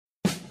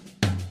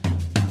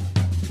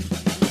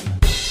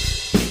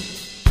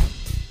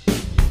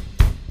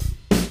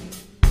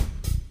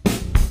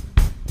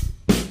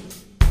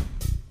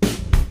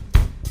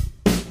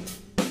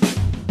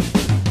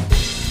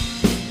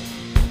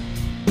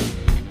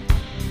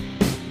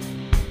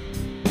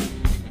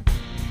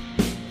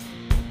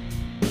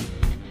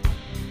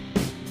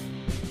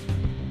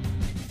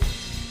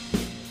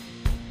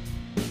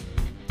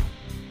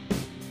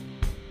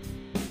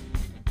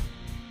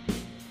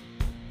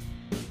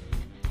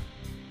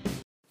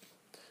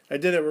I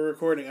did it. We're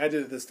recording. I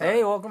did it this time.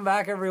 Hey, welcome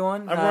back,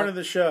 everyone. I'm running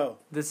the show.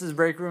 This is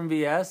Break Room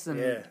BS,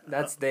 and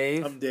that's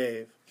Dave. I'm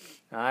Dave.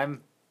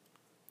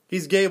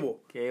 He's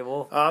Gable.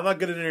 Gable. I'm not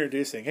good at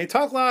introducing. Hey,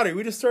 talk louder.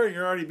 We just started.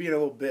 You're already being a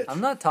little bitch.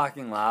 I'm not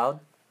talking loud.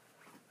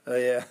 Oh,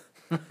 yeah.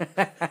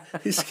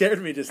 He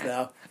scared me just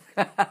now.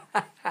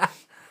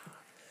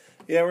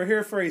 Yeah, we're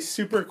here for a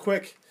super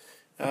quick,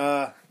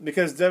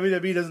 because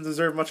WWE doesn't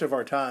deserve much of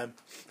our time.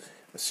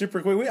 A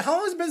super quick. How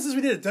long has it been since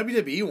we did a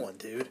WWE one,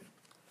 dude?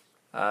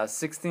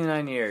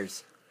 69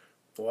 years.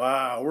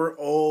 Wow, we're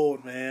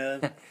old,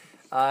 man.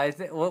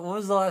 What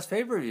was the last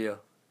pay-per-view?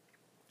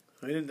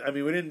 We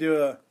didn't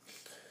do a.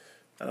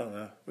 I don't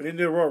know. We didn't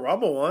do a Royal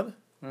Rumble one.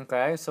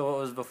 Okay, so what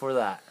was before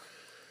that?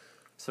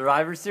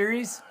 Survivor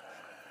Series?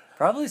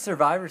 Probably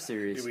Survivor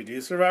Series. Did we do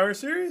Survivor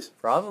Series?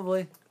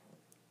 Probably.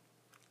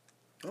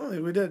 I don't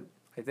think we did.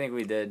 I think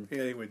we did. Yeah,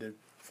 I think we did.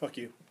 Fuck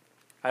you.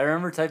 I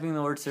remember typing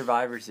the word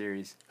Survivor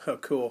Series. Oh,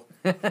 cool.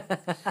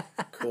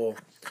 Cool.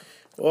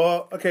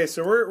 Well, okay,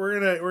 so we're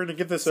gonna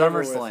get this over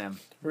with. SummerSlam.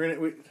 We're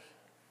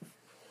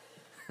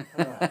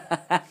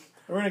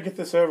gonna get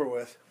this over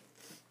with.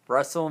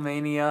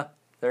 WrestleMania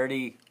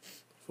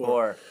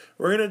 34.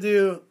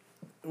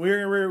 We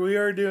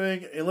are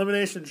doing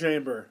Elimination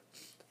Chamber.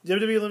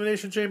 WWE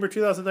Elimination Chamber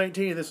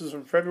 2019. This was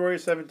from February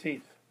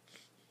 17th.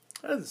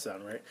 That doesn't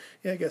sound right.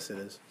 Yeah, I guess it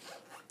is.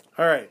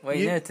 All right.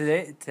 Wait, no,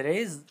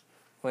 today's...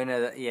 Wait,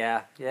 no,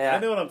 yeah. I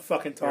know what I'm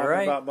fucking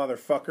talking about,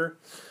 motherfucker.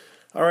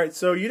 All right,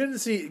 so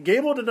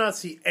Gable did not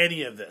see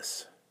any of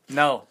this.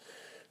 No.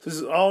 This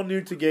is all new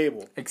to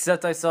Gable.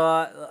 Except I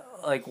saw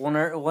like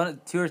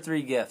two or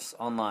three GIFs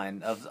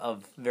online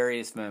of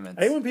various moments.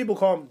 I hate when people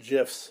call them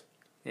GIFs.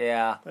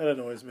 Yeah. That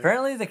annoys me.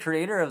 Apparently the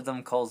creator of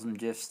them calls them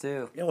GIFs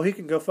too. Yeah, well, he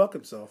can go fuck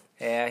himself.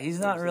 Yeah,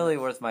 he's not really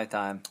worth my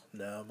time.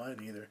 No,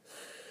 mine either.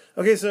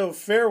 Okay, so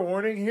fair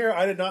warning here.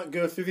 I did not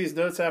go through these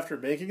notes after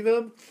making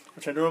them,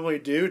 which I normally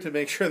do to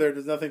make sure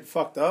there's nothing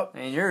fucked up.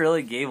 Man, you're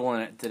really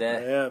Gable-ing it today.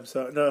 I am.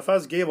 So, no, if I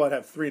was Gable, I'd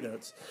have 3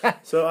 notes.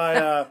 So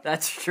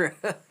That's true.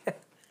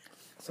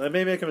 So I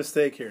may make a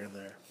mistake here and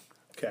there.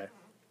 Okay.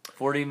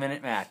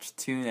 40-minute match,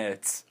 2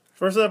 notes.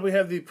 First up, we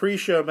have the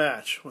pre-show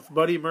match with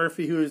Buddy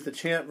Murphy, who is the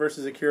champ,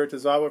 versus Akira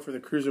Tozawa for the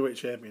Cruiserweight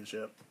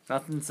Championship.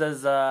 Nothing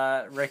says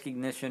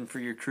recognition for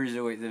your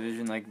Cruiserweight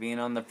division like being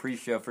on the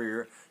pre-show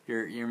for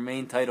your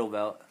main title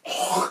belt.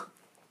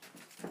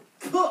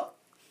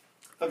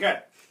 Okay.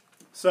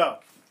 So,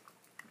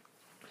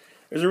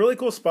 there's a really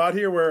cool spot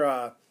here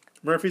where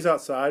Murphy's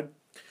outside.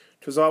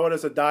 Tozawa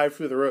does a dive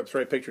through the ropes,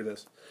 right? Picture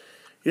this.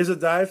 He does a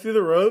dive through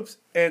the ropes,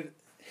 and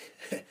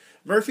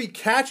Murphy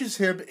catches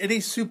him in a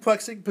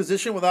suplexing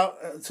position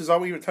without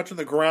Tozawa even touching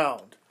the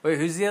ground. Wait,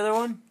 who's the other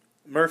one?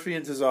 Murphy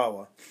and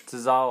Tozawa.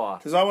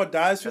 Tozawa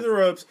dives through the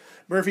ropes.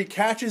 Murphy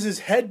catches his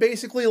head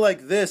basically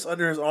like this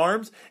under his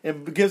arms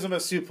and gives him a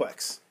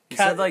suplex. You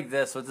said like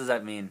this. What does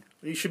that mean?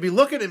 You should be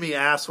looking at me,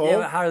 asshole. Yeah,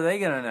 but how are they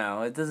going to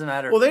know? It doesn't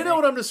matter. Well, they know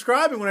what I'm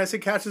describing when I say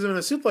catches him in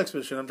a suplex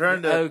position. I'm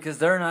trying to... Oh, because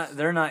they're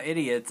not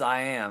idiots.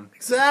 I am.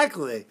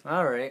 Exactly.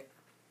 All right.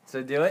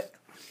 So do it.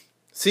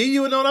 See,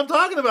 you would know what I'm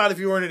talking about if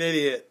you weren't an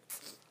idiot.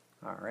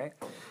 All right.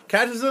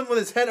 Catches him with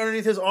his head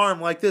underneath his arm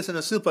like this in a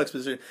suplex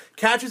position.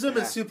 Catches him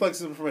and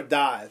suplexes him from a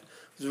dive.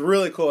 It's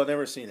really cool. I've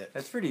never seen it.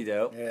 That's pretty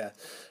dope. Yeah.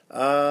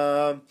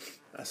 I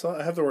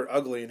have the word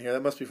ugly in here.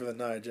 That must be for the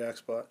Nia Jax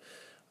spot.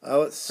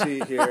 Let's see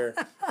here.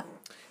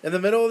 In the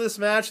middle of this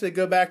match, they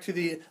go back to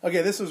the...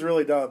 Okay, this was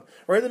really dumb.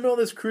 Right in the middle of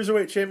this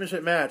Cruiserweight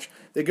Championship match,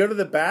 they go to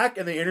the back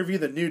and they interview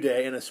the New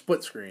Day in a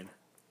split screen.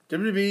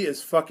 WWE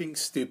is fucking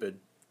stupid.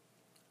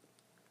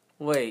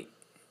 Wait.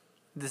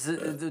 This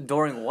is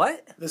during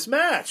what? This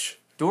match.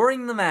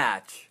 During the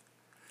match.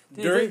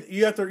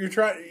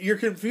 You're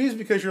confused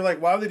because you're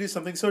like, why would they do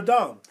something so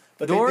dumb?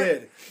 But they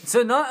did.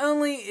 So not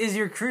only is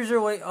your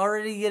Cruiserweight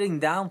already getting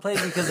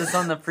downplayed because it's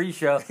on the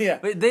pre-show, yeah.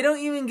 but they don't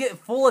even get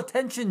full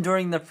attention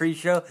during the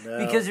pre-show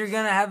because you're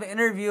going to have an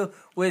interview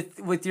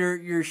with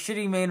your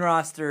shitty main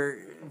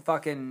roster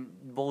fucking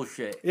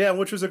bullshit. Yeah,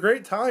 which was a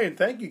great tie-in.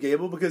 Thank you,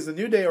 Gable, because the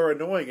New Day are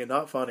annoying and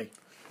not funny.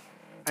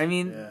 I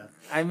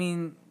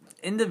mean,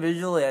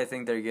 individually I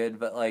think they're good,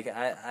 but like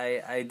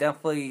I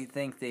definitely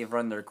think they've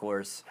run their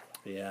course.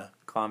 Yeah.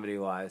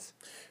 Comedy-wise.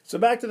 So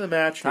back to the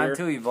match here. Time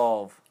to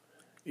evolve.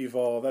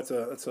 Evolve. That's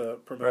a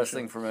promotion.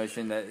 Wrestling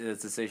promotion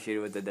that's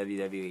associated with the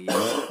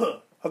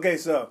WWE. Okay,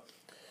 so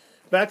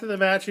back to the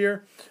match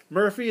here.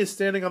 Murphy is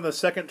standing on the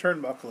second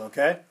turnbuckle,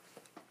 okay?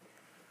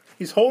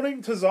 He's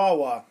holding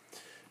Tozawa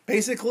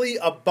basically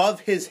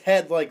above his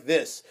head like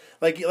this.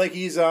 Like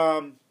he's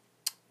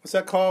what's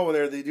that called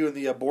where they doing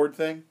the board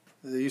thing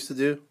that they used to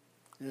do?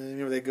 You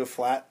know, where they go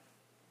flat?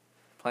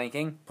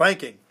 Planking.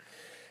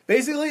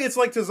 Basically, it's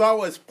like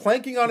Tozawa is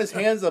planking on his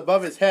hands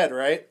above his head,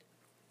 right?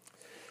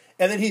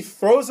 And then he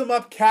throws him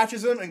up,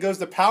 catches him, and goes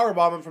to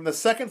powerbomb him from the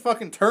second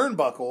fucking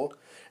turnbuckle.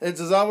 And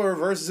Tozawa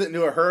reverses it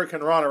into a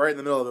Hurricane Rana right in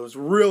the middle of it. It was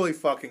really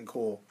fucking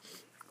cool.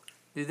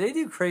 Dude, they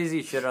do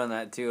crazy shit on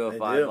that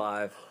 205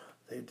 Live.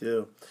 They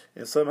do.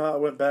 And somehow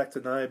it went back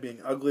to Nia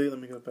being ugly. Let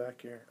me go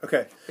back here.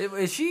 Okay.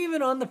 Is she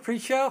even on the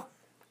pre-show?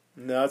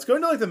 No, it's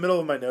going to like the middle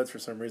of my notes for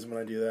some reason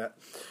when I do that.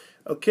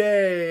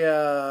 Okay,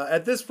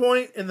 at this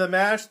point in the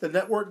match, the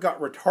network got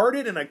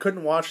retarded and I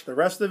couldn't watch the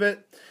rest of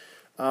it.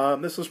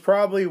 This was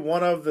probably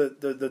one of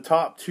the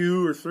top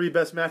 2 or 3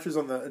 best matches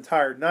on the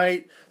entire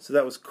night, so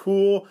that was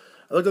cool.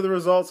 I looked at the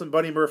results and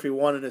Buddy Murphy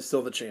won and is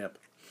still the champ.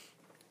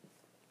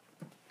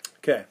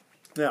 Okay,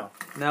 now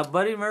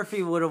Buddy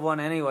Murphy would have won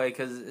anyway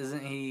because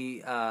isn't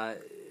he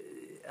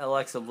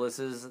Alexa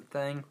Bliss's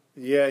thing?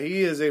 Yeah,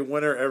 he is a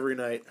winner every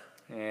night.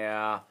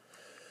 Yeah.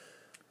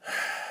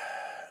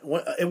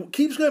 It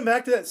keeps going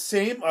back to that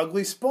same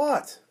ugly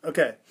spot.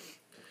 Okay,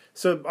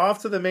 so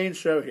off to the main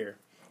show here.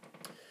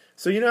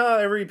 So you know how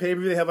every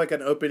pay-per-view they have like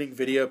an opening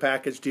video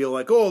package deal,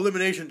 like, oh,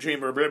 Elimination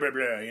Chamber, blah, blah,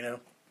 blah, you know?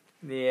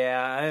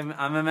 Yeah,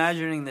 I'm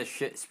imagining the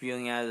shit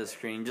spewing out of the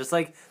screen. Just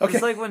like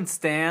when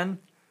Stan,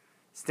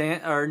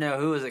 or no,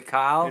 who was it,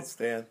 Kyle? It's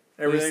Stan.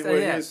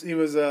 Everything, he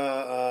was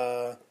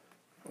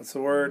what's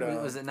the word?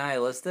 Was it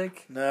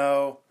nihilistic?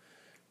 No.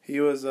 He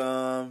was,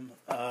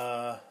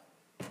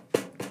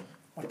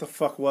 what the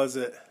fuck was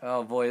it?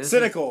 Oh boy,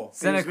 cynical.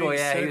 Cynical,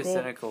 yeah, he was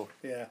cynical.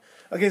 Yeah.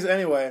 Okay, so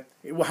anyway,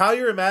 how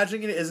you're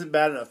imagining it isn't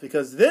bad enough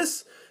because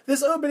this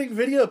opening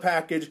video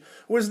package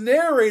was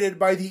narrated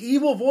by the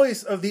evil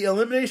voice of the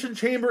Elimination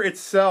Chamber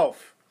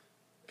itself.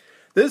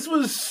 This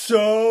was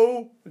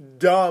so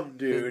dumb,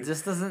 dude.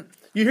 This doesn't.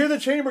 You hear the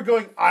chamber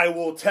going, I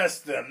will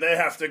test them. They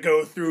have to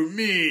go through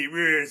me.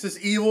 It's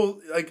this evil,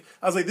 like,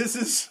 I was like, this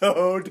is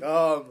so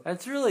dumb.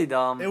 That's really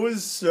dumb. It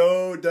was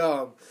so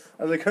dumb.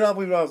 I was like, I cannot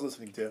believe what I was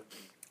listening to.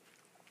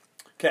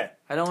 Okay.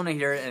 I don't want to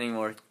hear it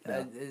anymore.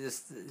 No.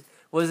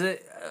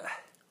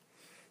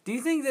 Do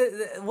you think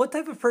that, what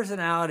type of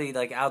personality,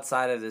 like,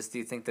 outside of this, do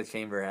you think the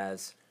chamber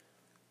has?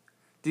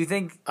 Do you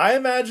think... I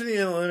imagine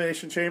the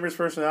Elimination Chamber's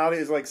personality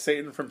is like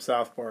Satan from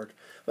South Park.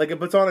 Like, it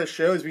puts on his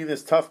show as being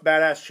this tough,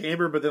 badass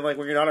chamber, but then, like,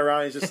 when you're not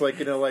around, he's just, like,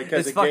 you know, like,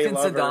 has a gay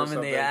lover or something. Saddam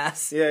in the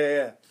ass.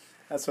 Yeah.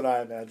 That's what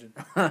I imagine.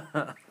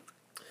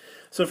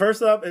 So,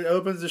 first up, it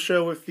opens the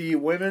show with the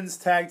Women's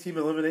Tag Team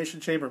Elimination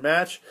Chamber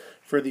match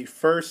for the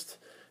first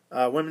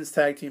Women's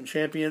Tag Team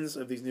Champions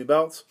of these new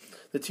belts.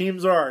 The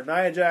teams are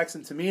Nia Jax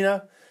and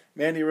Tamina,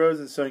 Mandy Rose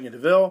and Sonya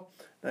Deville,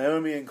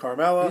 Naomi and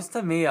Carmella. Who's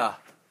Tamia?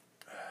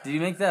 Did you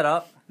make that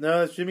up?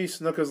 No, it's Jimmy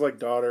Snuka's, like,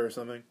 daughter or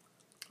something.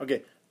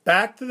 Okay,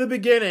 back to the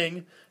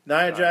beginning.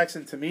 Nia Jax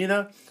and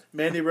Tamina,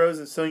 Mandy Rose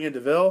and Sonya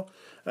Deville,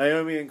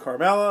 Naomi and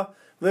Carmella,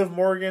 Liv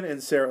Morgan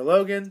and Sarah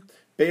Logan,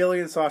 Bayley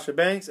and Sasha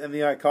Banks, and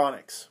the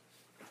Iconics.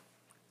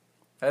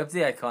 I hope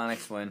the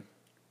Iconics win.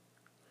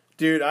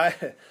 Dude,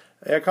 the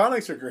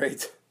Iconics are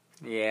great.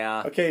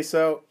 Yeah. Okay,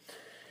 so...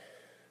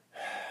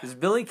 Is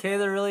Billie Kay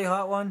the really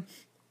hot one?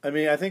 I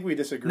mean, I think we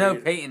disagree. No,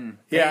 Peyton.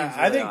 Yeah, Peyton's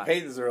I really think hot.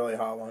 Peyton's a really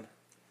hot one.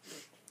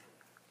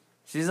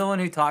 She's the one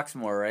who talks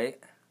more, right?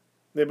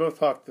 They both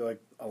talk, like,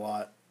 a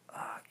lot.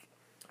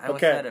 I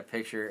wish I had a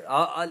picture.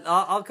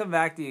 I'll come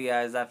back to you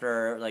guys after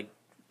our, like,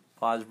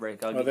 pause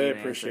break. I'll give they you an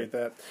appreciate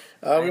answer.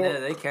 that. I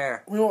know, they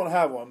care. We won't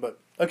have one, but...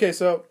 Okay,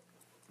 so...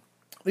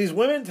 These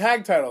women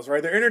tag titles,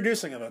 right? They're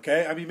introducing them,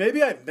 okay? I mean,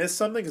 maybe I missed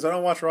something because I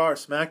don't watch Raw or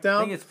SmackDown. I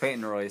think it's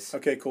Peyton Royce.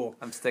 Okay, cool.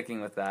 I'm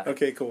sticking with that.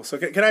 Okay, cool. So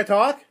can I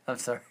talk? I'm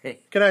sorry.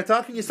 Can I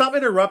talk? Can you stop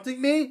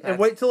interrupting me and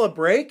wait till a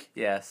break?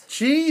 Yes.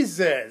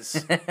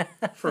 Jesus.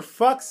 For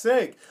fuck's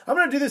sake. I'm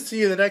going to do this to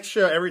you the next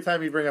show every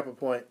time you bring up a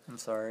point. I'm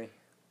sorry.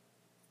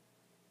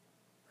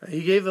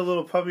 He gave the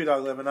little puppy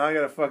dog lip and now I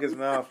got to fuck his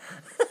mouth.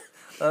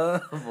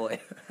 Oh, boy.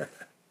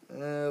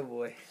 Oh,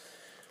 boy.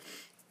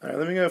 All right,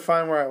 let me go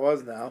find where I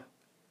was now.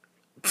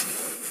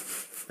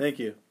 Thank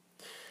you.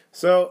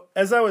 So,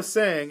 as I was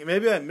saying,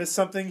 maybe I missed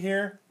something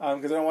here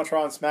because I don't watch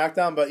Raw and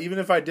SmackDown, but even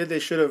if I did, they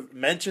should have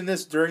mentioned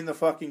this during the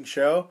fucking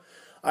show.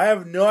 I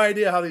have no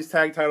idea how these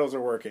tag titles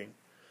are working.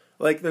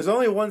 Like, there's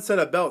only one set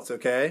of belts,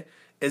 okay?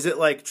 Is it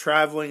like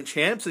traveling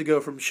champs that go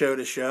from show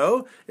to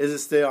show? Is it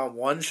stay on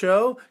one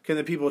show? Can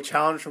the people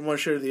challenge from one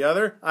show to the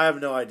other? I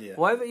have no idea.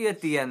 Why bet you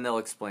at the end they'll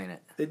explain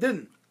it? They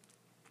didn't.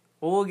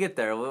 Well, we'll get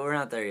there. We're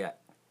not there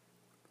yet.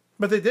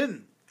 But they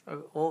didn't.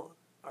 Well,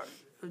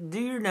 do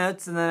your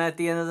notes, and then at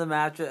the end of the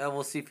match,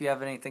 we'll see if you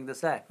have anything to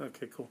say.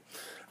 Okay, cool.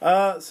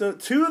 So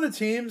two of the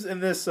teams in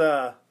this...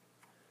 I'm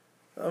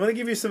going to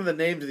give you some of the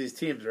names of these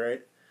teams,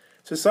 right?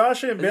 So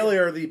Sasha and Bayley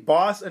are the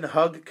Boss and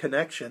Hug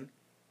Connection.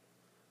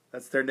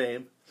 That's their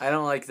name. I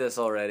don't like this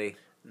already.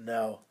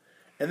 No.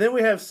 And then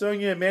we have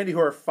Sonya and Mandy who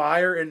are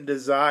Fire and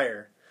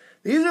Desire.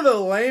 These are the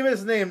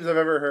lamest names I've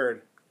ever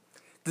heard.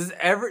 Does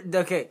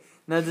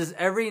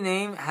every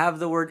name have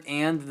the word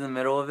 "and" in the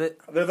middle of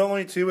it? They're the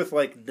only two with,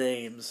 like,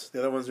 names. The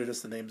other ones are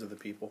just the names of the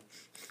people.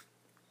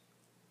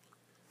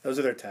 Those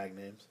are their tag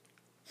names.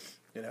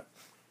 You know?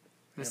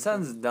 This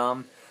sounds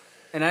dumb.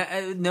 And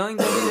I knowing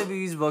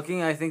WWE's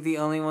booking, I think the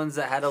only ones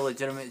that had a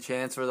legitimate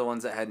chance were the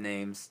ones that had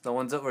names. The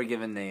ones that were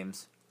given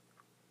names.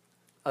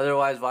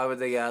 Otherwise, why would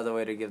they get out of the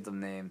way to give them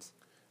names?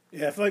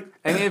 Yeah, I feel like...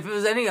 I mean, if it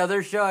was any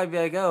other show, I'd be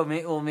like, oh,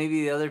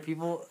 maybe the other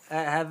people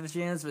have a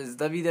chance. But it's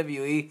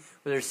WWE,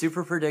 where they're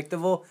super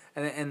predictable,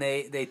 and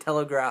they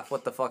telegraph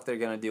what the fuck they're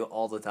going to do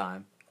all the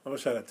time. I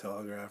wish I had a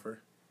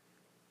telegrapher.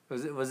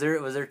 Was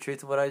there truth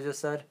to what I just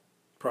said?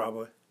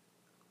 Probably.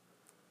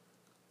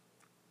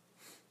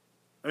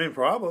 I mean,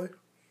 probably.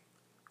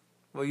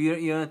 Well, you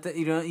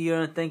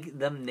don't think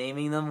them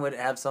naming them would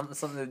have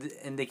something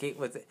to indicate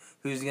with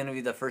who's going to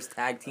be the first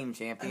tag team I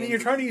champion? mean, you're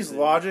trying to use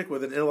logic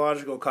with an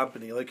illogical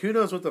company. Like, who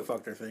knows what the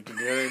fuck they're thinking?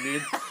 You know what I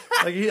mean?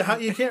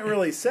 Like, you can't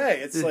really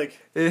say. It's like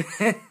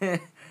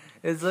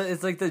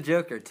it's like the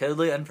Joker,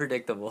 totally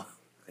unpredictable.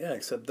 yeah,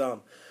 except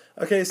dumb.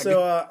 Okay,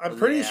 so I'm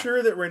pretty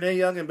sure that Renee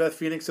Young and Beth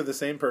Phoenix are the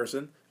same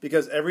person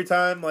because every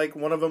time like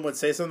one of them would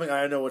say something,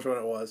 I know which one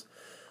it was.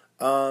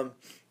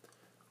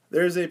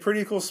 There's a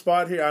pretty cool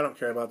spot here. I don't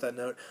care about that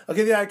note.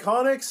 Okay, the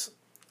Iconics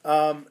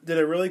did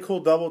a really cool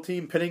double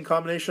team pinning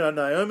combination on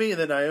Naomi, and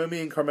then Naomi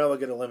and Carmella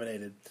get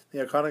eliminated.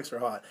 The Iconics are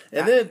hot.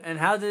 And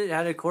how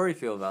did Corey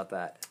feel about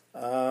that?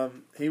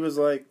 he was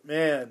like,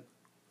 "Man,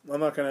 I'm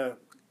not gonna."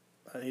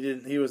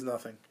 He was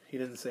nothing. He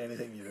didn't say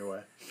anything either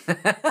way.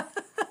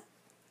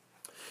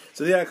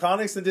 So the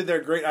Iconics then did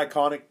their great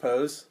iconic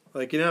pose.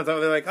 Like, you know,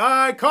 they're like,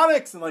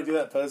 Iconics! And like do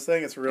that pose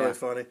thing. It's really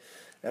funny.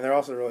 And they're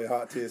also really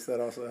hot too, so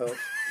that also helps.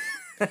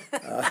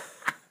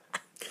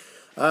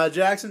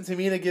 Jackson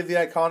Tamina give the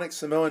Iconics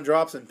Samoan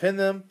drops and pin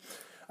them.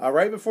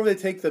 Right before they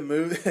take the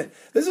move.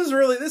 This was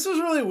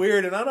really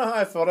weird, and I don't know how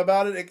I felt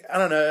about it. I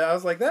don't know. I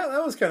was like, that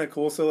was kind of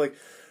cool. So like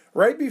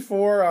right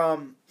before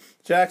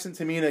Jackson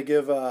Tamina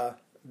give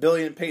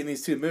Billy and Peyton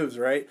these two moves,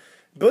 right?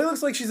 Billy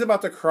looks like she's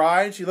about to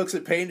cry, and she looks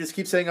at Peyton, just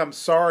keeps saying "I'm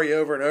sorry"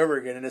 over and over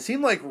again, and it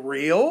seemed like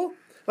real.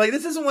 Like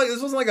this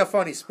wasn't like a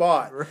funny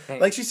spot.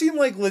 Right. Like she seemed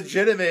like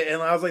legitimate,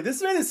 and I was like,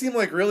 this made it seem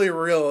like really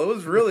real. It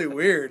was really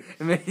weird.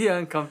 It made you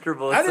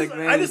uncomfortable.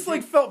 I just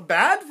like felt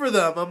bad for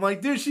them. I'm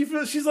like, dude,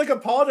 she's like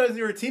apologizing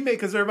to her teammate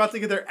because they're about to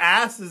get their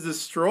asses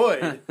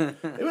destroyed.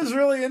 It was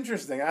really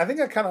interesting. I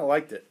think I kind of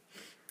liked it.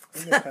 I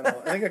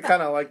think I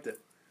kind of liked it.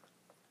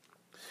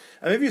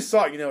 I mean, if you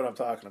saw it, you know what I'm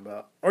talking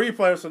about. Or you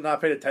probably also not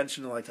paid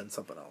attention and done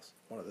something else.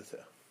 One of the two.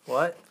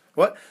 What?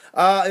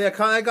 I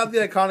got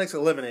the Iconics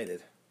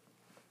eliminated.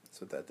 That's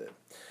what that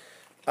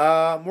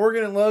did.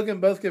 Morgan and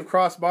Logan both give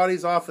cross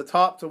bodies off the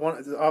top of one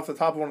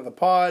of the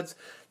pods.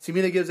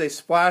 Tamina gives a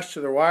splash to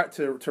the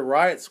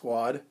Riot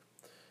Squad.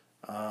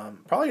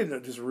 Probably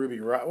just Ruby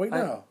Riot. Wait,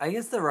 no. I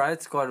guess the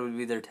Riot Squad would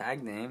be their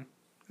tag name.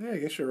 Yeah, I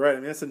guess you're right. I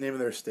mean, that's the name of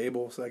their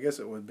stable, so I guess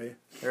it would be.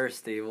 They're a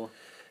stable.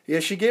 Yeah,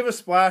 she gave a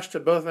splash to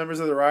both members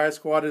of the Riot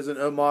Squad as an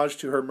homage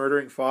to her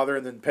murdering father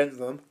and then pins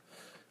them.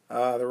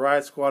 The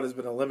Riot Squad has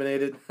been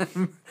eliminated.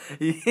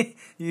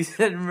 You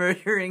said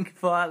murdering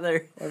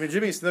father. I mean,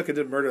 Jimmy Snuka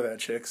did murder that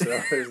chick, so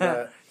there's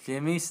that.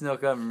 Jimmy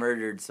Snuka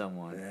murdered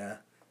someone. Yeah.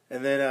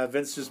 And then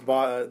Vince just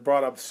brought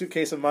up a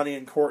suitcase of money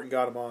in court and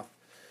got him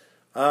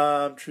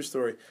off. True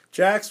story.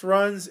 Jax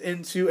runs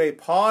into a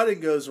pod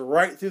and goes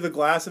right through the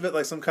glass of it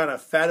like some kind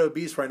of fat,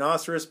 obese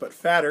rhinoceros, but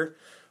fatter.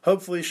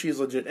 Hopefully she's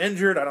legit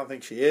injured. I don't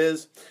think she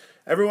is.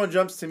 Everyone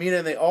jumps to Tamina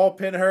and they all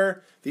pin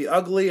her. The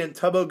Ugly and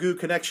Tubbo Goo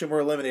Connection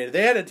were eliminated.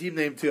 They had a team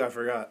name too, I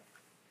forgot.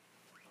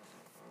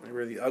 They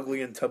were the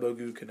Ugly and Tubbo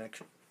Goo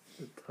Connection.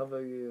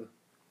 Tubbo Goo.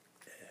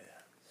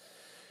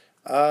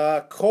 Yeah.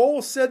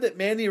 Cole said that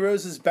Mandy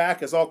Rose's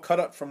back is all cut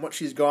up from what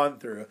she's gone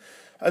through.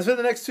 I spent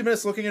the next 2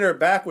 minutes looking at her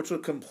back, which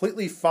looked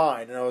completely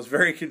fine, and I was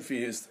very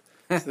confused.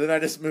 So then I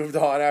just moved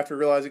on after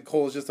realizing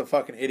Cole is just a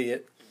fucking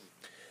idiot.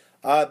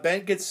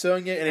 Bank gets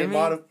Sonya in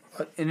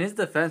in his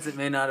defense, it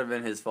may not have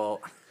been his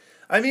fault.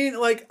 I mean,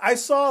 like, I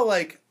saw,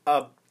 like,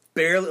 a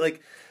barely,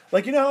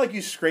 like you know how, like,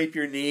 you scrape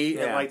your knee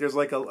and, like, there's,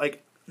 like,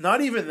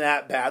 not even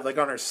that bad, like,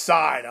 on her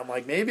side. I'm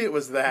like, maybe it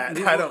was that.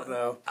 I don't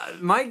know.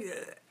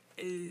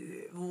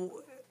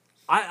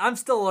 I'm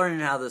still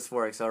learning how this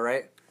works, all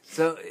right?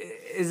 So,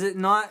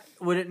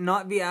 would it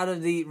not be out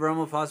of the realm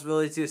of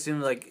possibility to assume,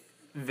 like,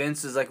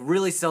 Vince is like,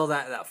 really sell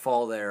that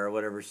fall there or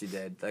whatever she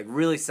did, like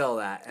really sell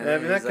that. And yeah, I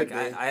mean, that he's could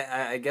like, be.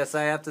 I guess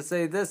I have to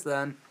say this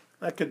then.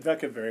 That could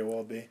very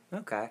well be.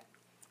 Okay.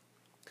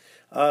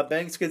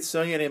 Banks gets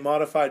Sonya in a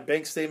modified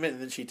Bank statement,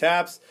 and then she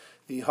taps.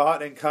 The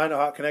Hot and Kinda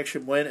Hot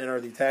Connection win and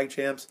are the tag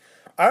champs.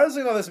 I was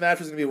thinking this match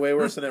was going to be way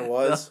worse than it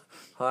was.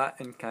 Hot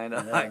and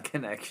Kinda Hot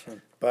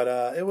Connection. But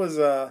it was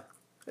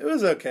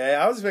okay.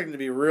 I was expecting it to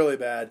be really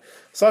bad.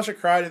 Sasha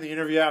cried in the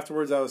interview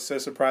afterwards. I was so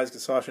surprised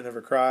because Sasha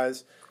never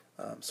cries.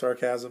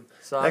 Sarcasm.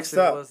 Sasha Next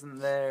up,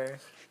 wasn't there.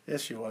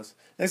 Yes, she was.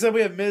 Next up,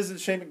 we have Miz and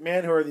Shane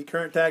McMahon, who are the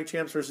current tag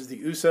champs, versus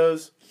the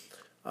Usos.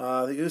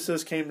 The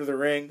Usos came to the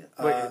ring.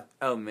 Wait,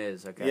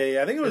 Miz, okay.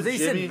 Yeah, I think it was Jimmy.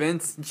 Jimmy. You said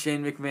Vince and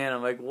Shane McMahon.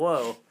 I'm like,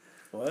 whoa.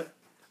 What?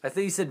 I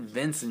thought you said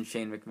Vince and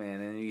Shane McMahon,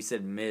 and you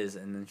said Miz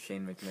and then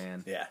Shane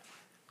McMahon. Yeah.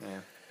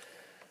 Yeah.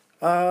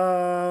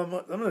 I'm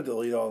going to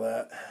delete all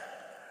that.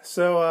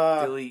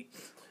 So, Delete.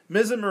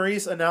 Miz and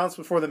Maurice announced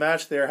before the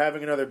match they are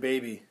having another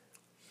baby.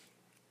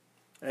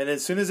 And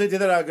as soon as they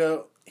did that, I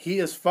go, he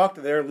is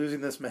fucked. They're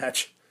losing this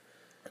match.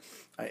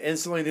 I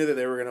instantly knew that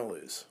they were going to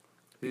lose.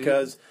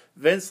 Because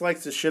Vince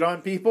likes to shit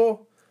on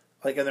people,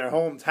 like in their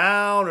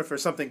hometown, or if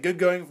there's something good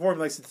going for him,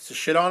 he likes to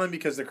shit on them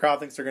because the crowd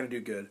thinks they're going to do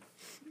good.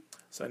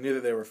 So I knew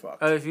that they were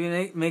fucked. Oh, if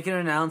you make an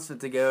announcement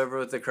to go over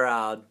with the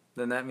crowd,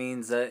 then that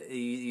means that you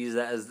use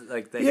that as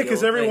like the Yeah,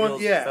 because everyone,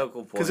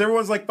 focal point. because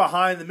everyone's like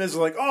behind the Miz,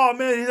 like, oh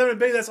man, he's having a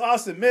baby. That's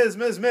awesome, Miz.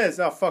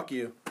 Oh, fuck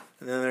you.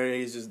 And then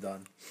he's just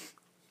done.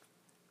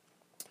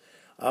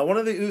 One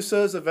of the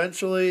Usos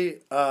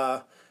eventually.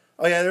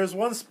 There's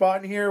one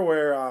spot in here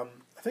where I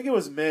think it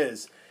was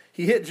Miz.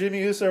 He hit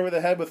Jimmy Uso over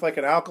the head with like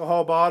an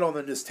alcohol bottle and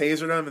then just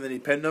tasered him and then he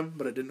pinned him,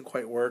 but it didn't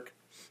quite work.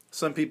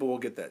 Some people will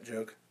get that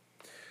joke.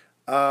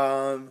 Hey,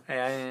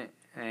 I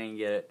didn't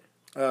get it.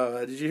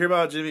 Did you hear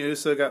about Jimmy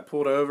Uso got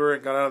pulled over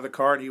and got out of the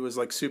car and he was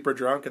like super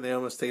drunk and they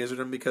almost tasered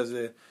him because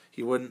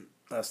he wouldn't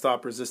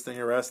stop resisting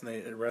arrest and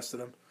they arrested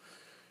him?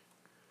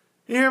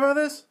 You hear about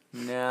this?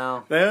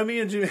 No. Naomi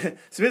and Jimmy.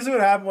 So basically,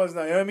 what happened was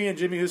Naomi and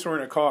Jimmy Uso were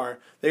in a car.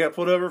 They got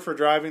pulled over for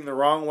driving the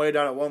wrong way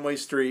down a one-way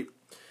street.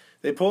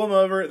 They pull him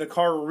over. The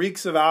car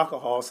reeks of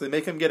alcohol, so they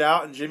make him get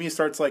out. And Jimmy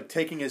starts like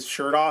taking his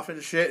shirt off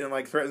and shit, and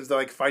like threatens to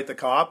like fight the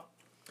cop.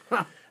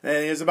 Huh.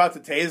 And he was about to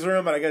taser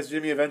him, but I guess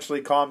Jimmy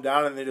eventually calmed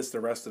down, and they just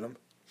arrested him.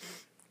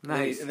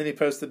 Nice. And then he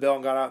posted the bill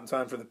and got out in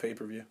time for the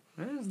pay-per-view.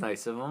 That was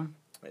nice of him.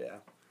 Yeah.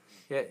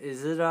 Yeah.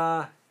 Is it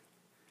At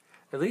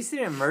least he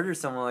didn't murder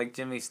someone like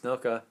Jimmy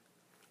Snuka.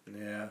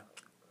 Yeah.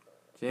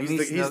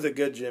 He's the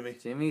good Jimmy.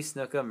 Jimmy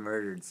Snuka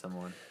murdered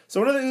someone.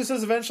 So one of the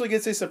Usos eventually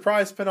gets a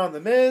surprise pin on The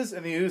Miz,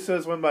 and the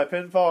Usos win by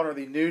pinfall and are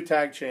the new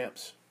tag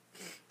champs.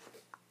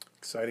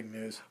 Exciting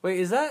news. Wait,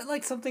 is that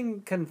like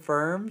something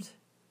confirmed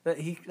that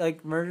he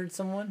like murdered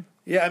someone?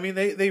 Yeah, I mean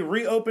they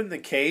reopened the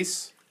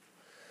case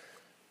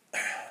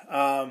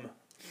a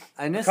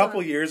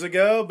couple years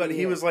ago, but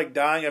he was like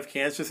dying of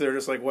cancer, so they're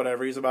just like,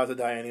 whatever, he's about to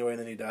die anyway, and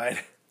then he died.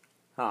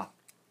 Huh.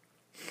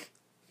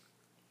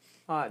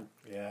 Odd.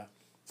 Yeah.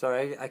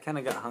 Sorry, I kind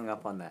of got hung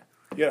up on that.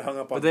 You got hung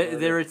up on that.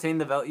 They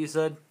retained the belt, you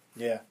said?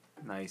 Yeah.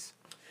 Nice.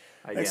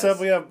 Next up,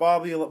 we have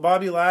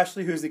Bobby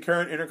Lashley, who's the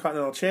current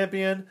Intercontinental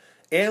Champion,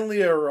 and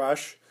Leo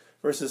Rush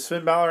versus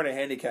Finn Balor in a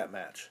handicap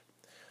match.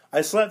 I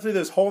slept through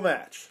this whole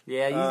match.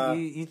 Yeah,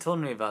 you told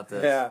me about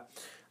this. Yeah.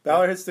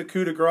 Balor hits the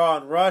coup de grace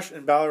on Rush,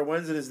 and Balor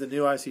wins and is the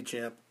new IC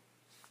champ.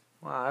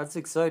 Wow, that's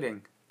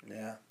exciting.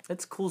 Yeah.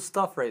 That's cool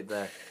stuff right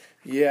there.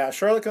 Yeah,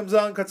 Charlotte comes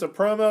out and cuts a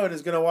promo and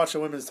is going to watch a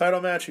women's title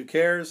match. Who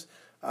cares?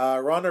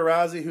 Ronda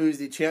Rousey, who is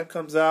the champ,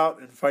 comes out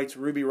and fights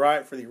Ruby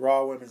Riott for the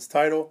Raw Women's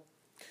title.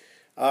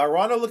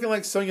 Ronda looking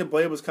like Sonya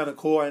Blade was kind of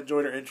cool. I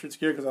enjoyed her entrance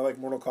gear because I like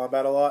Mortal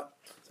Kombat a lot.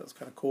 So it's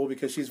kind of cool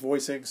because she's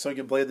voicing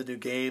Sonya Blade, the new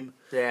game.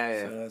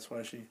 Yeah. So that's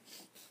why she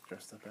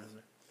dressed up as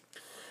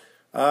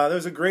her.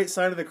 There's a great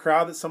sign of the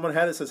crowd that someone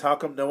had that says, "How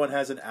come no one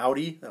has an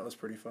Audi?" That was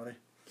pretty funny.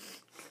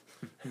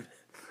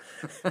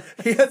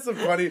 He had some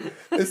funny.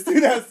 This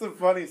dude has some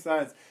funny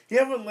signs. He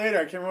had one later.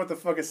 I can't remember what the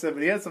fuck it said,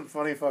 but he had some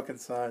funny fucking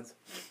signs.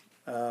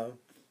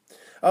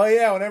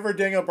 Whenever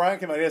Daniel Bryan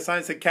came out, he had a sign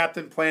that said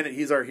 "Captain Planet,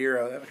 he's our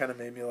hero." That kind of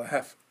made me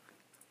laugh.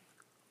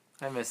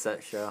 I missed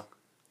that show.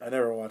 I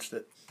never watched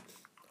it.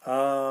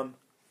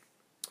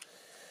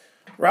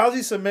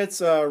 Rousey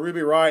submits Ruby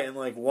Riott in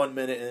like 1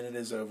 minute, and it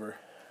is over.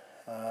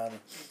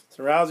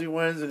 So Rousey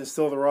wins and is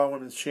still the Raw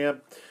Women's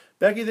Champ.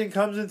 Becky then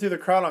comes in through the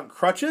crowd on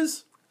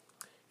crutches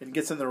and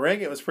gets in the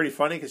ring. It was pretty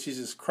funny because she's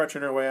just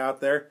crutching her way out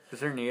there.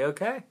 Is her knee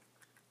okay?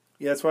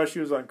 Yeah, that's why she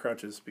was on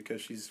crutches,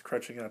 because she's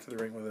crutching out to the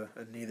ring with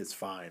a knee that's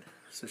fine.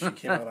 So she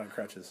came out on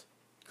crutches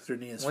because her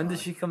knee is When fine.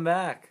 did she come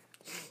back?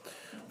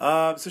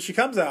 So she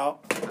comes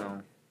out.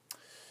 No.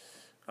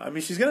 I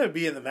mean, she's going to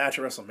be in the match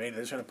at WrestleMania.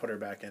 They're just going to put her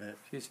back in it.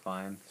 She's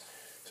fine.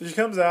 So she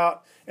comes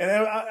out, and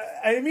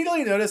I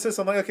immediately noticed this.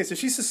 I'm like, okay, so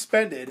she's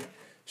suspended.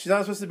 She's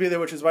not supposed to be there,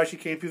 which is why she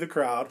came through the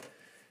crowd.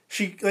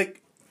 She,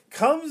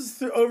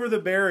 comes over the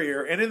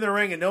barrier and in the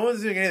ring, and no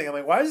one's doing anything. I'm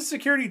like, why is the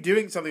security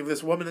doing something if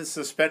this woman is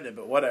suspended?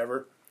 But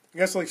whatever. I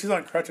guess, she's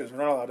on crutches. We're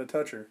not allowed to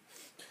touch her.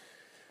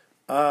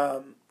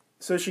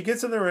 So she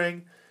gets in the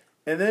ring,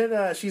 and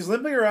then she's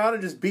limping around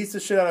and just beats the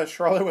shit out of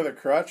Charlotte with a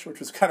crutch, which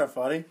was kind of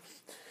funny.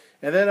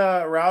 And then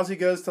Rousey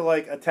goes to,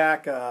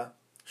 attack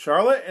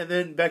Charlotte, and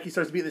then Becky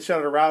starts beating the shit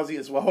out of Rousey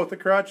as well with the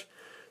crutch.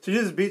 So she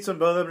just beats them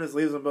both up and just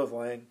leaves them both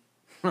laying.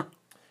 And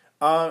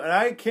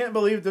I can't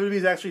believe WWE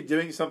is actually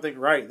doing something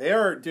right. They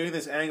are doing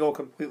this angle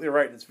completely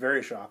right, and it's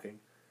very shocking.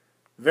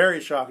 Very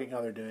shocking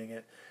how they're doing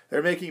it.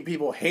 They're making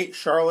people hate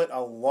Charlotte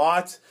a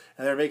lot,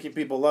 and they're making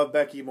people love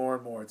Becky more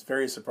and more. It's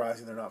very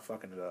surprising they're not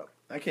fucking it up.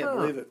 I can't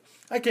believe it.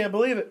 I can't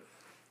believe it.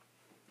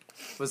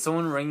 Was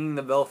someone ringing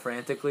the bell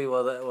frantically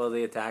while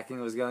the attacking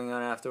was going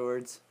on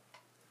afterwards?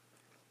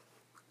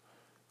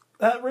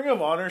 That Ring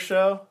of Honor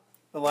show,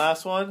 the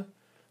last one,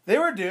 they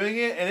were doing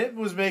it, and it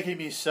was making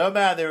me so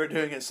mad they were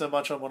doing it so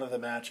much on one of the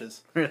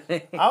matches.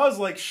 Really? I was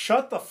like,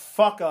 shut the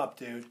fuck up,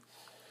 dude.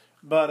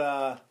 But,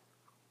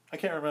 I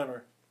can't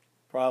remember.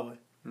 Probably.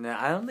 No,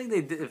 I don't think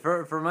they did.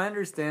 For my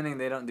understanding,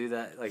 they don't do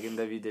that in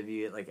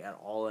WWE at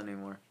all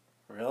anymore.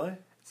 Really?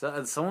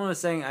 So someone was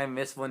saying I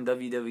miss when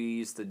WWE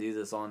used to do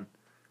this on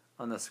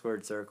the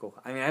squared circle.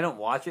 I mean, I don't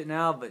watch it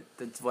now, but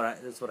that's what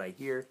I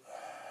hear.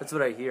 That's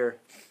what I hear.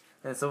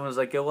 And someone was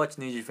like, "Go watch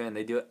New Japan.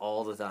 They do it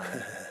all the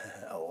time."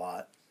 A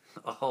lot.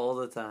 All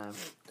the time.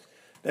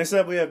 Next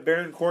up, we have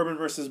Baron Corbin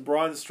versus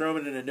Braun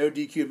Strowman in a no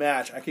DQ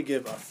match. I could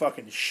give a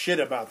fucking shit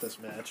about this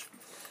match.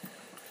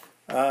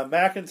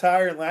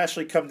 McIntyre and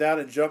Lashley come down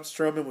and jump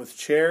Strowman with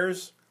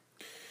chairs.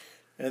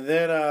 And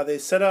then they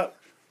set up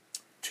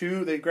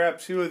they grab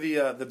two of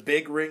the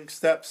big ring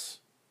steps.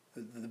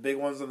 The big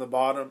ones on the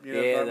bottom. You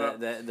know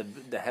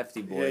the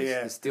hefty boys.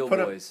 Yeah. The steel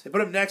boys. They put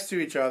them next to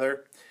each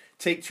other.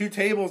 Take two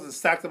tables and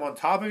stack them on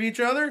top of each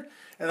other.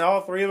 And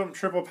all three of them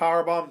triple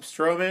powerbomb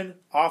Strowman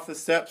off the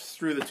steps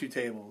through the two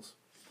tables.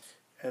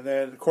 And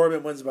then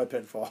Corbin wins by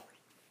pinfall.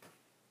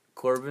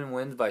 Corbin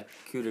wins by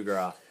coup de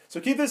grace. So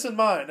keep this in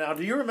mind. Now,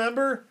 do you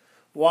remember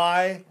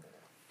why?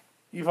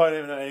 You probably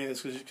didn't know any of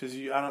this because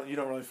you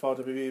don't really follow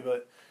WWE,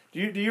 but do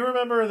you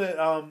remember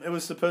that it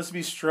was supposed to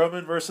be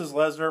Strowman versus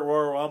Lesnar at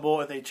Royal Rumble,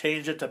 and they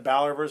changed it to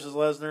Balor versus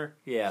Lesnar?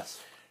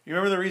 Yes. You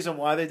remember the reason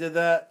why they did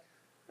that?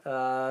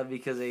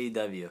 Because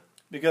AEW.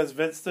 Because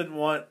Vince didn't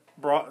want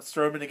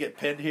Strowman to get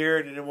pinned here,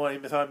 and he didn't want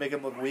him to make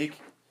him look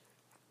weak.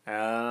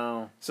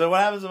 Oh. So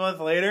what happens a month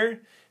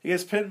later? He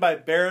gets pinned by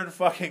Baron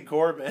fucking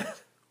Corbin.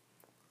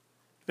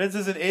 Vince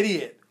is an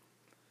idiot.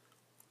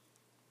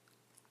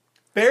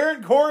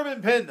 Baron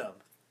Corbin pinned him.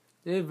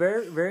 Dude,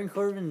 Baron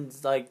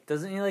Corbin's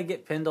doesn't he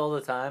get pinned all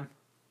the time?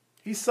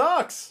 He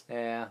sucks.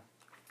 Yeah.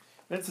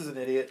 Vince is an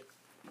idiot.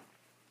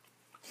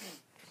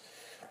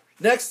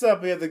 Next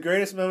up, we have the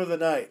greatest moment of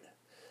the night.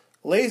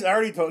 I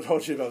already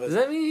told you about this. Does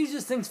that mean he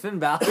just thinks Finn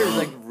Balor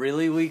is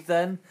really weak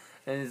then?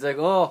 And he's like,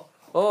 oh,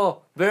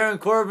 Baron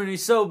Corbin,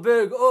 he's so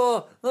big.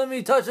 Oh, let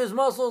me touch his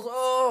muscles.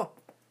 Oh.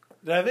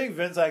 I think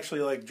Vince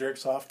actually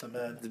jerks off to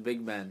men. The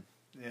big men.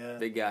 Yeah.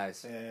 Big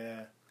guys.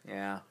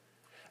 Yeah.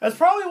 That's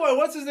probably why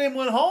what's his name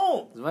went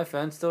home. Is my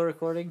phone still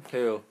recording?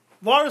 Who?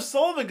 Lars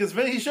Sullivan, because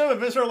he showed him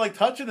Vince started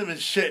touching him and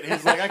shit. And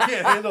he's like, I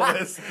can't handle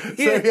this, so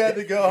he had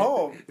to go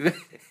home.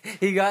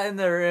 He got in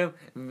the room,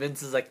 and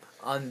Vince is like,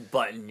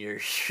 unbutton your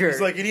shirt.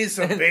 He's like, you need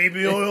some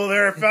baby oil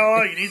there,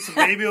 fella? You need some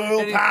baby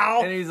oil,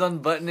 pal? And he's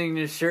unbuttoning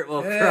his shirt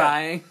while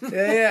crying.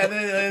 Yeah. And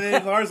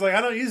then Lars is like,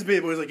 I don't use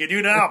baby oil. He's like, you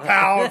do now,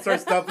 pal. And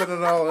starts dumping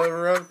it all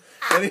over him.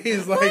 And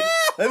he's like,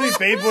 let me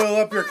baby oil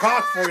up your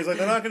cock for you. He's like,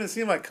 they're not going to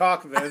see my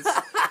cock, Vince.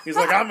 He's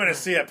like, I'm going to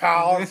see it,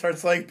 pal. And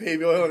starts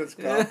baby oil in his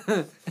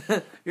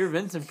cock. Your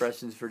Vince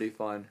impression's pretty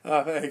fun.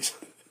 Oh, thanks.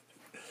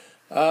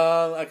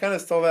 I kind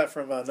of stole that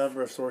from a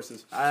number of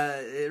sources.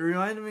 It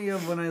reminded me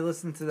of when I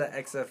listened to the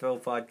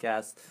XFL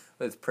podcast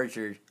with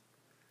Pritchard.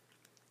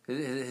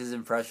 His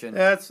impression.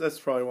 Yeah, that's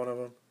probably one of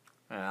them.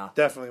 Yeah.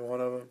 Definitely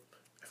one of them,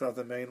 if not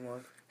the main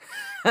one.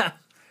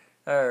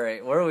 All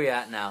right, where are we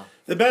at now?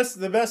 The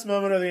best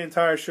moment of the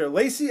entire show.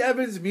 Lacey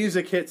Evans'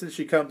 music hits and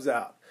she comes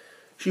out.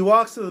 She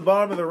walks to the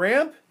bottom of the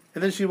ramp,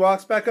 and then she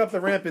walks back up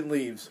the ramp and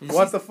leaves.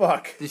 What the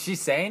fuck? Did she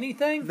say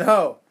anything?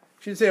 No.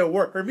 She didn't say a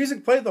word. Her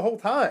music played the whole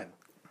time.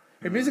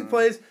 Her music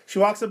plays, she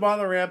walks to the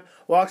bottom of the ramp,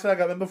 walks back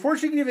up, and before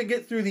she can even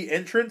get through the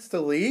entrance to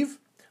leave,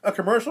 a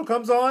commercial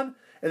comes on,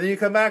 and then you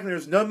come back and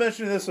there's no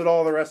mention of this at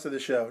all the rest of the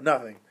show.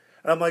 Nothing.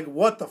 And I'm like,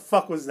 what the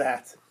fuck was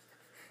that?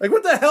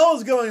 What the hell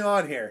is going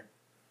on here?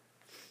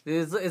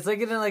 It's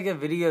like in a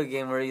video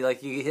game where you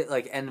hit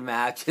end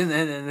match and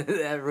then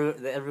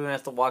everyone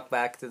has to walk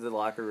back to the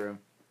locker room.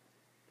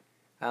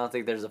 I don't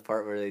think there's a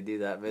part where they do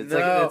that, but it's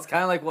it's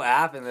kind of like what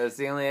happened. That's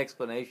the only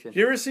explanation. Did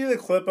you ever see the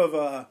clip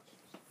of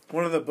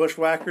one of the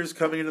Bushwhackers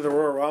coming into the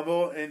Royal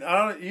Rumble? And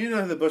you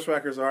know who the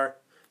Bushwhackers are?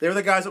 They were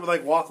the guys that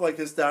would walk like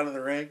this down in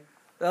the ring.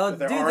 Oh,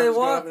 dude,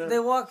 they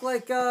walk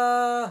like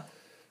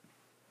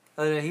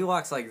he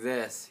walks like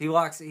this. He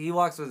walks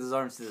with his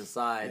arms to the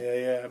side.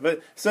 Yeah.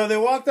 But so they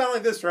walk down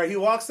like this, right? He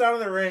walks down in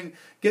the ring,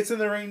 gets in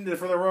the ring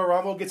for the Royal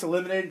Rumble, gets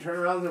eliminated, turns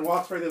around, and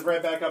walks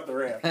right back up the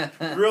ramp.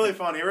 Really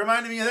funny. It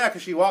reminded me of that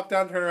because she walked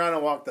down, turned around,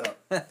 and walked up.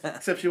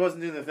 Except she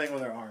wasn't doing the thing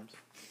with her arms.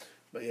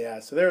 But yeah,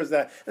 so there was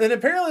that. And then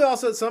apparently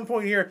also at some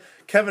point here,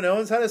 Kevin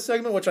Owens had a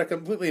segment which I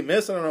completely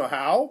missed. I don't know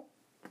how,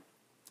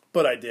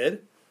 but I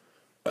did.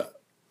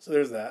 So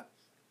there's that.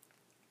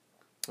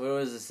 What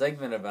was the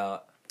segment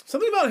about?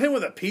 Something about him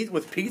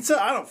with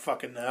pizza? I don't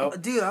fucking know.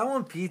 Dude, I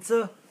want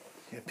pizza.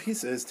 Yeah,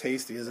 pizza is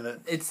tasty, isn't it?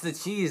 It's the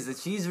cheese. The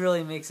cheese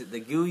really makes it. The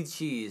gooey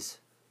cheese.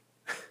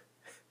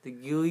 The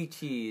gooey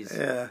cheese.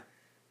 Yeah.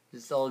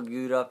 Just all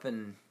gooed up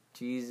and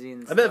cheesy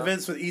and I stuff. bet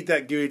Vince would eat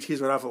that gooey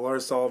cheese right off of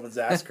Lars Sullivan's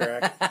ass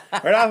crack.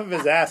 Right off of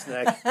his ass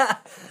neck.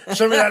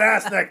 Show me that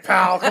ass neck,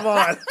 pal. Come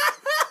on.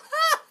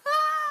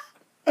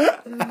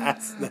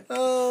 Ass neck.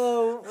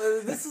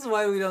 Oh, this is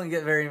why we don't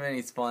get very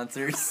many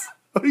sponsors.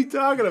 What are you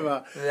talking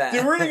about? Yeah.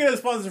 Dude, we're going to get a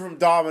sponsor from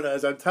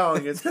Domino's. I'm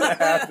telling you, it's going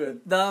to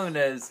happen.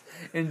 Domino's.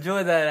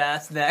 Enjoy that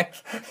ass neck.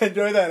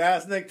 Enjoy that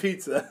ass neck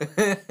pizza.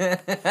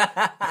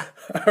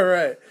 All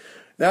right.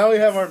 Now we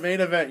have our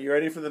main event. You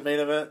ready for the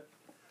main event?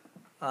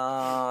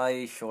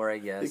 Sure, I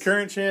guess. The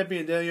current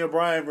champion, Daniel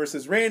Bryan,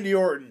 versus Randy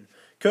Orton,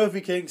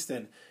 Kofi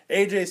Kingston,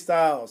 AJ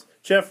Styles,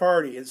 Jeff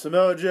Hardy, and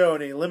Samoa Joe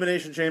in an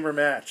Elimination Chamber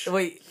match.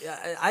 Wait,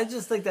 I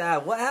just like to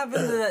add, what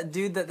happened to that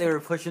dude that they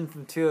were pushing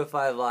from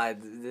 205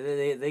 Live?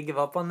 Did they give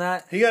up on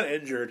that? He got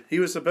injured. He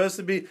was supposed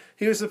to be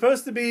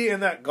in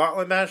that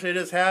gauntlet match they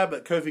just had,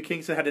 but Kofi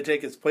Kingston had to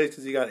take his place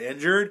because he got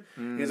injured.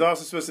 He was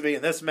also supposed to be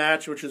in this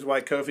match, which is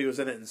why Kofi was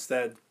in it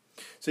instead.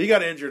 So he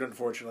got injured,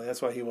 unfortunately.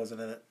 That's why he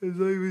wasn't in it. His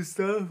name is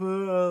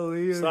Mustafa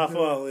Ali. Mustafa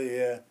Ali,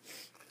 yeah.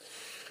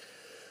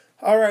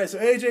 All right, so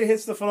AJ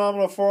hits the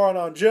phenomenal forearm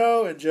on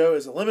Joe, and Joe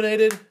is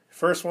eliminated.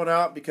 First one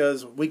out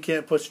because we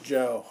can't push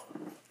Joe,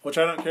 which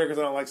I don't care because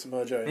I don't like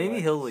Samoa Joe anyway.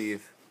 Maybe he'll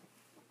leave.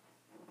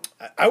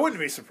 I wouldn't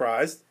be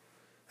surprised.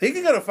 He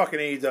can go to fucking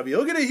AEW.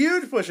 He'll get a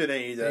huge push in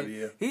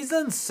AEW. He's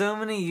done so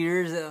many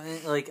years,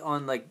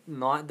 on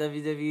not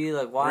WWE.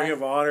 Like, why? Ring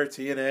of Honor,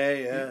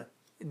 TNA, yeah.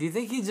 Do you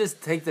think he'd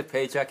just take the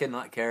paycheck and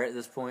not care at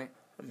this point?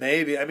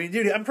 Maybe. I mean,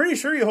 dude, I'm pretty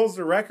sure he holds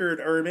the record,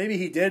 or maybe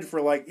he did for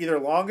either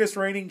longest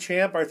reigning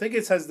champ. I think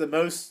it has the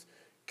most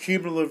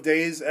cumulative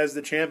days as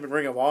the champ in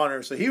Ring of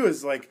Honor. So he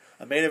was a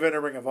main eventer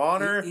in Ring of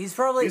Honor. He's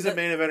a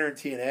main eventer in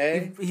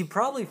TNA. He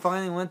probably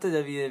finally went to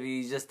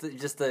WWE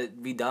just to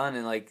be done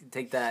and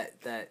take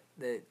that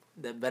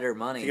better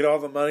money. To get all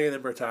the money and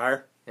then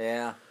retire.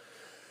 Yeah.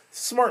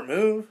 Smart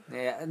move.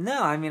 Yeah.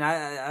 No, I mean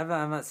I'm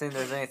not saying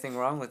there's anything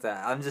wrong with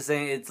that. I'm just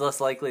saying it's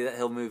less likely that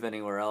he'll move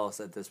anywhere else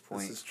at this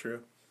point. This is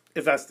true.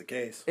 If that's the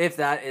case. If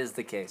that is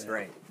the case, yeah.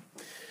 Right.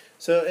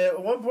 So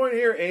at one point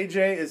here,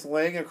 AJ is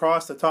laying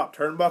across the top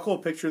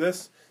turnbuckle. Picture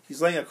this.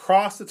 He's laying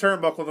across the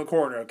turnbuckle in the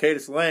corner, okay?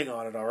 Just laying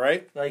on it, all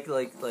right? Like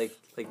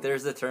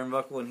there's the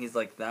turnbuckle and he's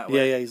that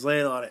way. Yeah, he's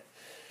laying on it.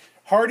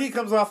 Hardy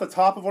comes off the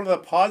top of one of the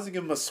pods and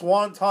gives him a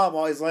swan tom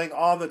while he's laying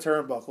on the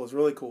turnbuckle. It's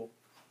really cool.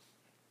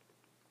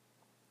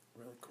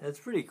 Really cool. That's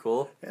pretty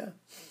cool. Yeah.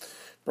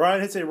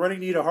 Brian hits a running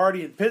knee to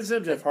Hardy and pins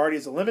him. Jeff Hardy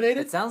is eliminated.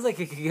 It sounds like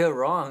it could go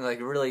wrong,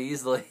 really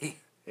easily.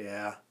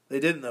 Yeah.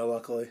 They didn't, though,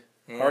 luckily.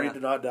 Yeah. Hardy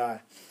did not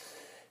die.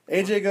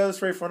 AJ goes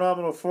for a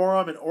phenomenal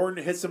forearm, and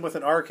Orton hits him with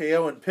an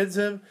RKO and pins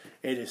him.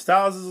 AJ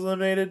Styles is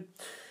eliminated.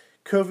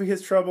 Kofi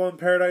hits Trouble in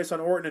Paradise on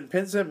Orton and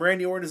pins him.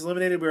 Randy Orton is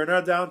eliminated. We are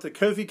now down to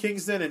Kofi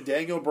Kingston and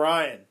Daniel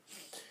Bryan.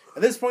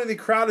 At this point, the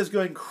crowd is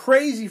going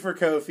crazy for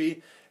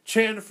Kofi,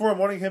 chanting for him,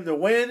 wanting him to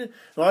win. And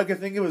all I could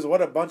think of was,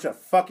 what a bunch of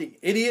fucking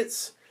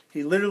idiots.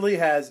 He literally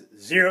has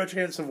zero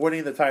chance of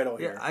winning the title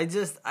here.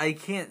 Yeah, I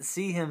can't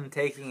see him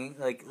taking,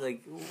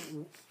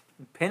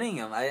 pinning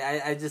him.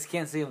 I just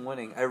can't see him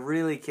winning. I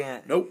really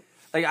can't. Nope.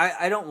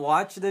 I don't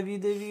watch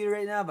WWE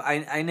right now, but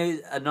I know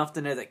enough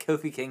to know that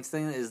Kofi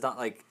Kingston is not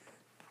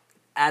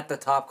at the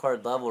top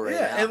card level right now.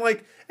 Yeah,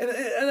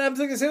 and I'm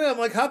thinking, I'm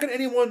like, how can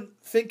anyone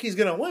think he's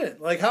gonna win?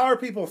 How are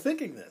people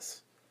thinking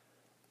this?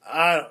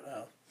 I don't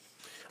know.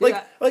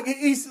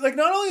 He's not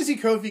only is he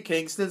Kofi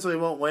Kingston, so he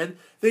won't win.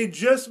 They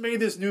just made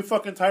this new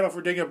fucking title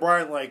for Daniel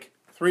Bryan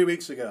 3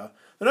 weeks ago.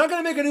 They're not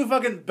going to make a new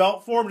fucking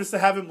belt for him just to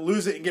have him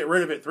lose it and get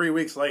rid of it 3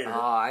 weeks later. Oh,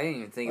 I didn't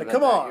even think about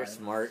come that. On. You're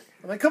smart.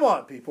 Come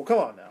on, people. Come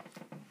on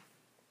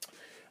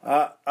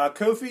now.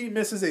 Kofi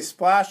misses a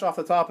splash off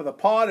the top of the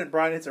pod, and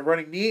Bryan hits a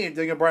running knee, and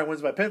Daniel Bryan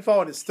wins by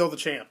pinfall and is still the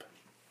champ.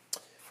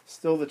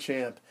 Still the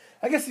champ.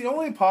 I guess the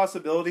only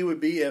possibility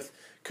would be if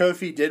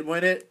Kofi did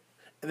win it,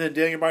 and then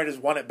Daniel Bryan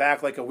just won it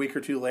back a week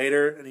or two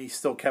later, and he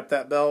still kept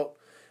that belt.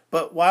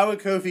 But why would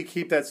Kofi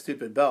keep that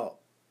stupid belt?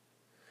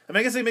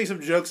 I guess they make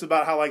some jokes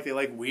about how they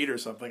like weed or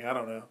something. I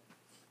don't know.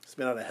 It's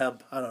made out of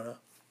hemp. I don't know.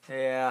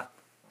 Yeah.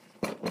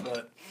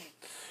 But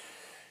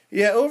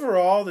yeah,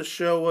 overall the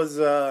show was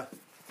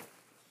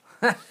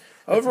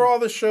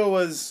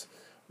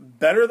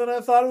better than I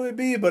thought it would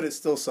be, but it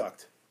still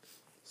sucked.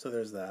 So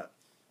there's that.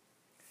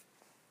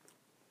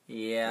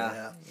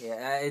 Yeah.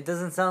 It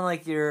doesn't sound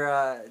like you're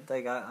I'm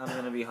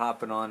going to be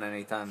hopping on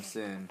anytime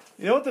soon.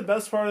 You know what the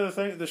best part of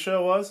the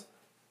show was?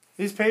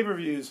 These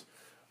pay-per-views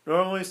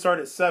normally start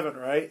at 7,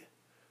 right?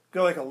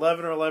 Go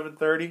 11 or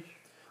 11:30.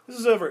 This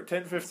is over at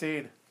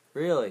 10:15.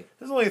 Really?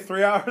 This is only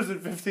 3 hours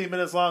and 15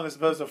 minutes long as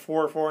opposed to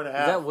 4.5. Is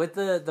that with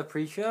the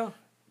pre-show?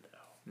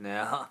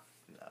 No.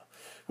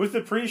 With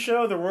the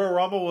pre-show, the Royal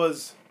Rumble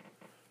was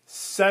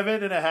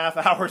 7.5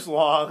 hours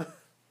long.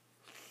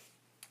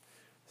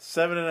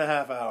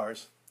 7.5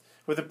 hours.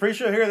 With the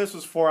pre-show here, this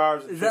was 4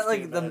 hours and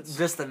 15 minutes. Is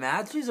that just the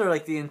matches or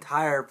the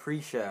entire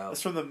pre-show?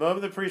 It's from the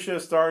moment the pre-show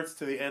starts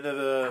to the end of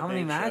the How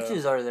many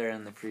matches are there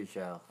in the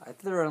pre-show? I thought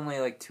there were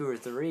only 2 or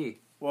 3.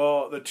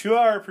 Well, the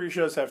 2-hour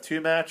pre-shows have 2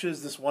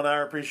 matches. This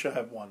 1-hour pre-show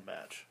have 1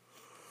 match.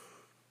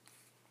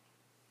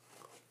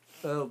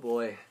 Oh,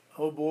 boy.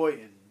 Oh, boy,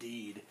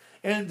 indeed.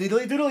 And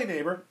diddly doodly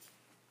neighbor.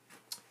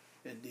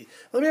 Indeed.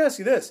 Let me ask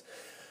you this.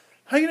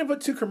 How are you going to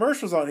put 2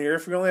 commercials on here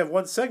if we only have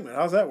 1 segment?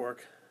 How's that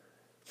work?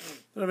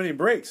 Don't have any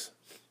breaks.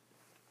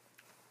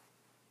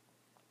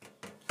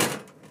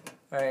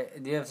 All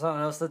right. Do you have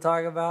something else to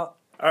talk about?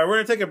 All right, we're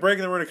going to take a break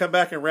and then we're going to come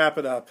back and wrap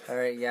it up. All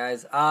right,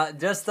 guys.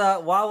 Just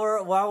while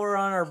we're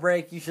on our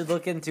break, you should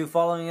look into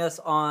following us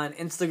on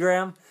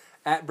Instagram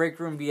at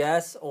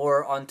BreakroomBS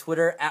or on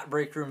Twitter at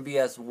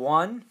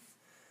BreakroomBS1.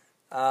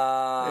 And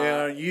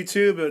on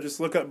YouTube, just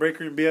look up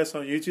Breakroom BS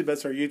on YouTube.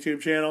 That's our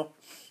YouTube channel.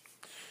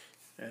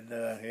 And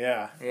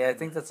yeah. Yeah, I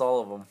think that's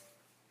all of them.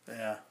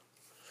 Yeah.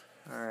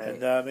 All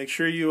right. And make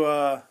sure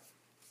you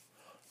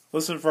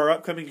listen for our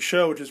upcoming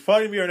show, which is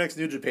probably going to be our next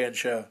New Japan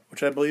show,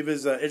 which I believe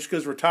is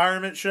Ichika's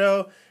retirement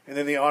show and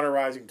then the Honor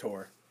Rising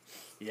tour.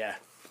 Yeah.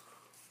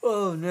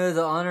 Oh, no,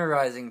 the Honor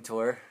Rising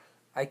tour.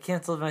 I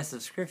canceled my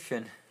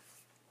subscription.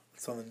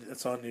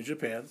 It's on New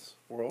Japan's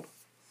World.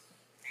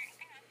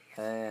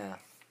 Yeah.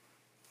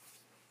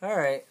 All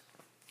right.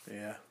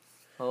 Yeah.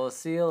 Well, we'll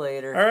see you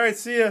later. All right.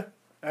 See ya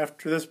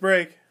after this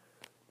break.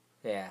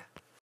 Yeah.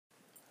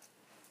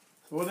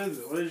 So what is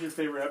it? What is your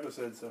favorite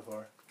episode so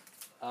far?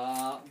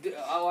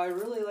 I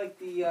really like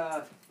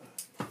the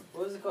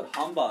what was it called?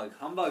 Humbug.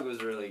 Humbug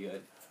was really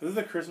good. Is this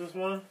the Christmas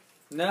one?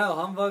 No,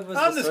 Humbug was.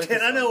 I'm the just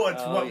kidding. I know what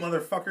one.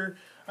 motherfucker.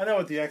 I know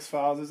what the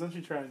X-Files is. Don't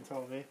you try and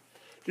tell me.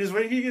 Just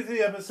wait till you get to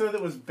the episode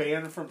that was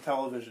banned from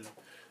television.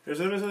 There's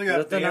an episode that got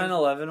Was that the banned.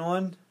 9/11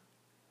 one?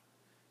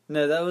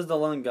 No, that was the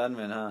lone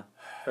gunman, huh?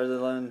 Or the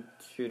lone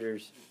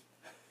shooters.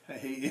 I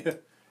hate you.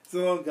 It's a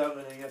little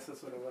gunman. I guess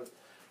that's what it was.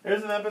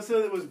 There's an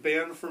episode that was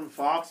banned from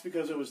Fox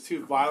because it was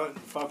too violent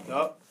and fucked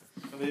up,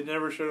 and they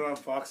never showed it on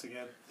Fox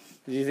again.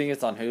 Do you think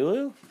it's on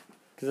Hulu?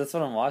 Because that's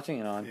what I'm watching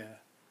it on. Yeah.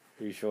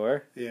 Are you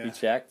sure? Yeah. You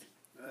checked?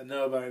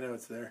 No, but I know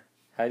it's there.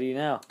 How do you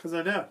know? Because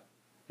I know.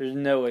 There's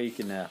no way you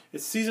can know.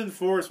 It's season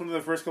 4. It's one of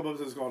the first couple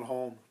episodes called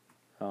Home.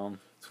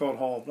 It's called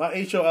Home. Not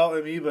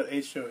Holme, but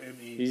Home.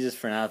 You just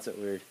pronounce it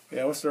weird.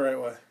 Yeah, what's the right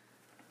way?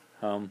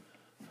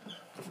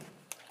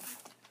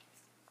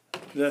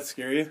 Did that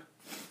scare you?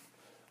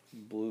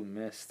 Blue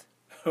Mist.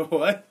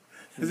 What?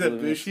 Is that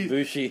Blue Mist. Bushi?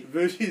 Bushi.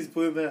 Bushi's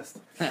Blue Mist.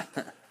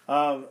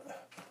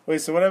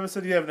 Wait, so what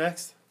episode do you have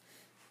next?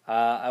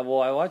 I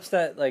watched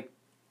that, like,